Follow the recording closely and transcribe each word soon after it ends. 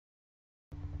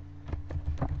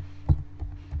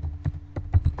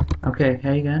Okay,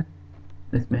 hey again.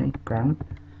 It's me, Grant.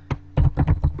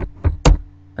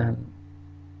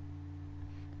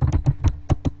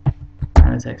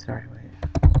 Sorry,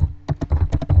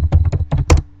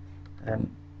 wait.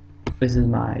 This is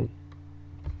my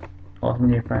awesome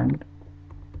new friend,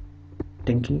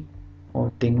 Dinky,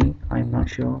 or Dingy, I'm not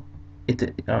sure. It's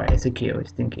a Q,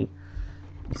 it's Dinky.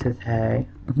 He says, hey.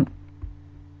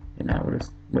 You know,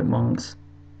 we're monks.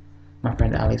 My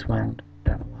friend Alice went,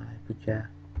 don't know why, but yeah.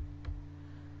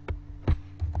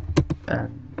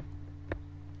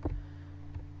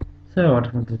 So I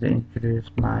just wanted to introduce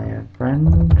my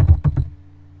friend.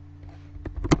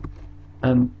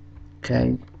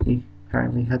 Okay, he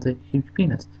apparently has a huge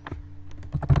penis.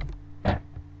 I'm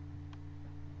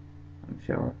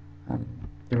sure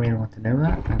you really want to know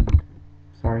that, and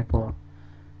sorry for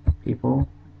people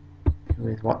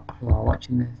who are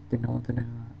watching this didn't want to know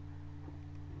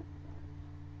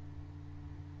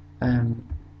that.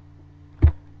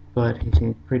 But he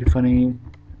seems pretty funny,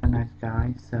 a nice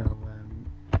guy, so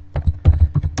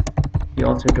he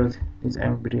also does his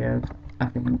own videos, I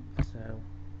think, so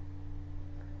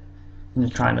I'm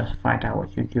just trying to find out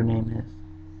what your name is,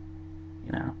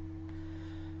 you know.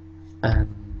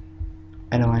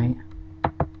 Anyway,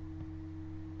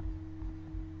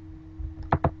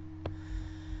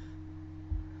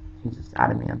 he just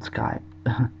added me on Skype.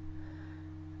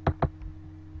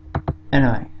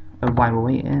 Anyway, while we're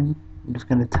waiting, I'm just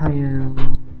gonna tell you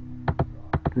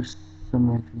just some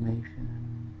information.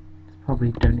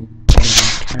 Probably don't even care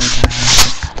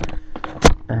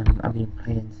about. I've been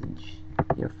playing since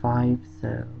year 5,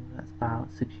 so that's about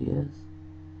 6 years.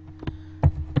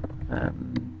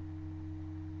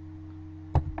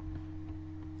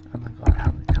 Oh my god,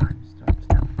 how many times do I have to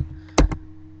tell you?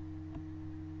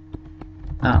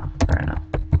 Oh, fair enough.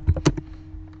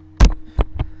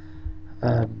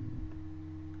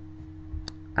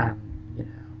 And, you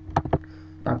know,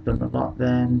 I've done a lot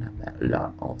then, I've met a lot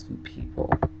of awesome people.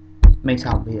 It may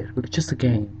sound weird, but it's just a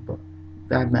game, but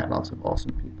I've met lots of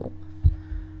awesome people.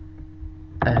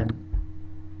 And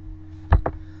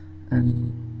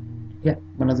yeah,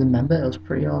 when I was a member, it was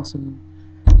pretty awesome.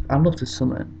 I loved to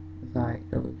summon. It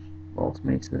was awesome.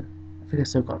 I think I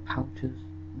still got pouches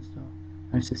and stuff.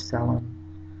 I used to sell them,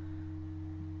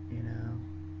 you know.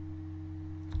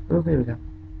 Oh, here we go.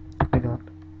 I got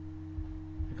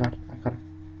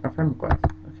a friend request.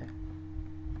 Okay.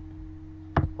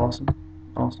 Awesome.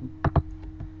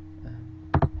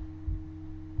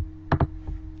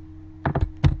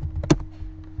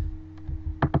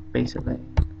 Basically,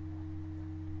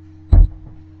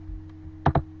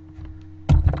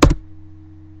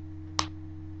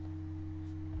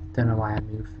 don't know why I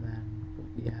moved then, but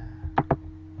yeah.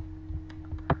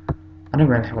 I don't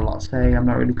really have a lot to say. I'm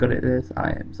not really good at this.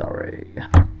 I am sorry,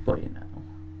 but you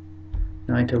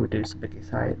know, until we do something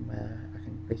exciting where I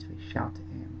can basically shout at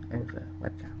him over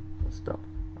webcam or stuff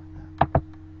like that.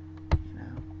 You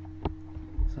know,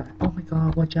 it's like, oh my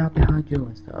god, watch out behind you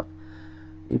and stuff.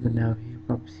 Even though you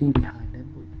probably see behind him,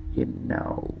 but you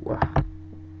know.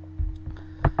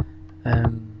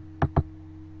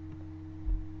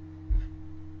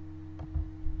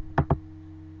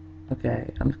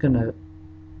 Okay, I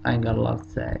ain't got a lot to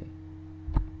say.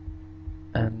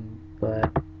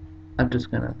 But I'm just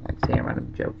gonna say a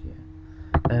random joke here.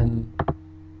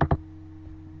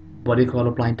 What do you call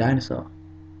a blind dinosaur?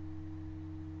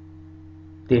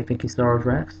 Do you think he's Saurus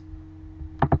Rex?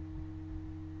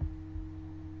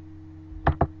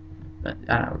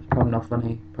 I don't know, it's probably not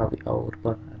funny, probably old,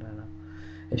 but I don't know.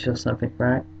 It's just something,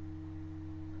 right?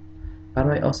 By the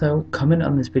way, also, comment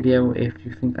on this video if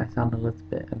you think I sound a little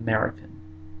bit American.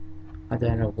 I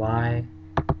don't know why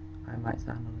I might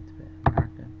sound a little bit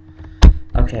American.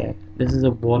 Okay, this is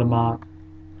a watermark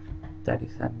that he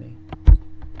sent me.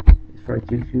 It's for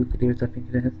YouTube videos, I think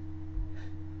it is.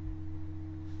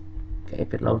 Okay,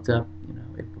 if it loads up, you know,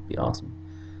 it would be awesome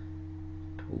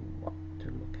to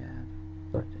look at,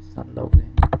 but it's not loading.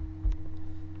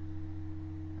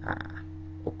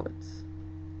 Awkward.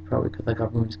 Probably because I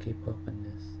got RuneScape up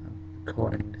and I'm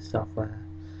recording this software.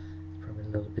 It's probably a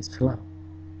little bit slow.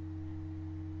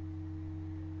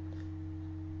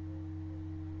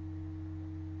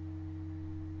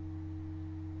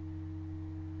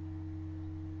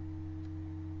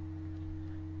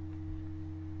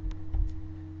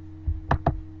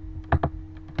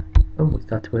 Oh, it's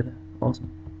got Twitter. Awesome.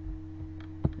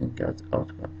 And it's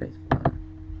also got Facebook.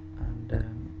 And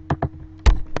I'm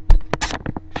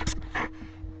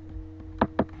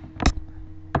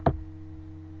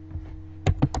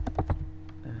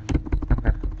kind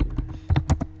of confused.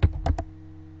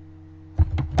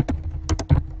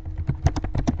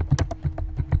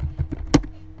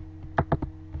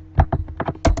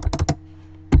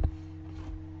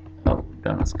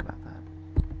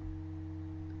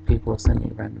 will send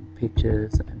me random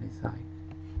pictures, and it's like,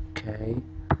 okay,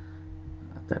 I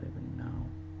don't even know.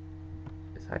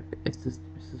 It's like it's just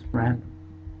random,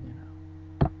 you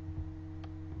know.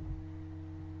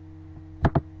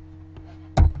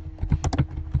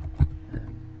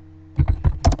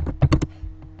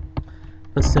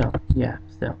 But still, yeah,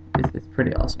 it's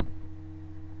pretty awesome.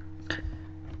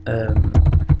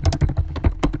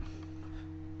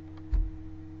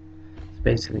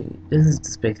 Basically, this is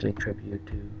just basically a tribute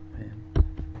to him.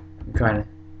 I'm trying to.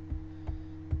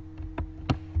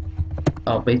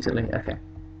 Oh, basically, okay.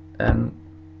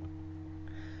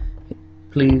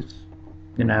 Please,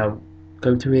 you know,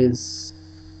 go to his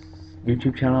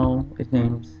YouTube channel. His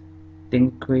name's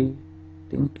Dinky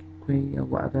or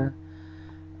whatever.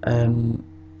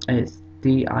 It's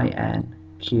DINQYY.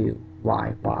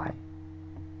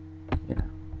 You know.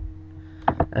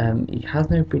 He has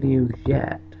no videos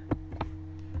yet.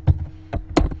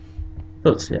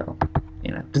 But still,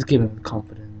 you know, just give him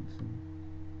confidence and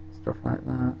stuff like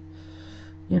that.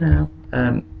 You know.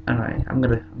 Anyway, I'm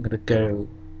gonna go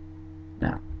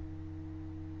now.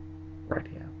 Right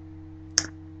here.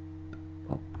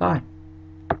 Well, bye.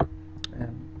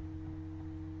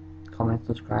 Comment,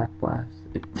 subscribe, blast,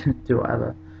 do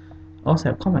whatever.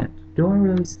 Also, comment. Do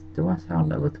I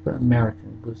sound a little bit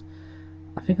American? Because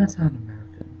I think I sound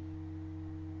American.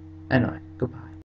 Anyway, goodbye.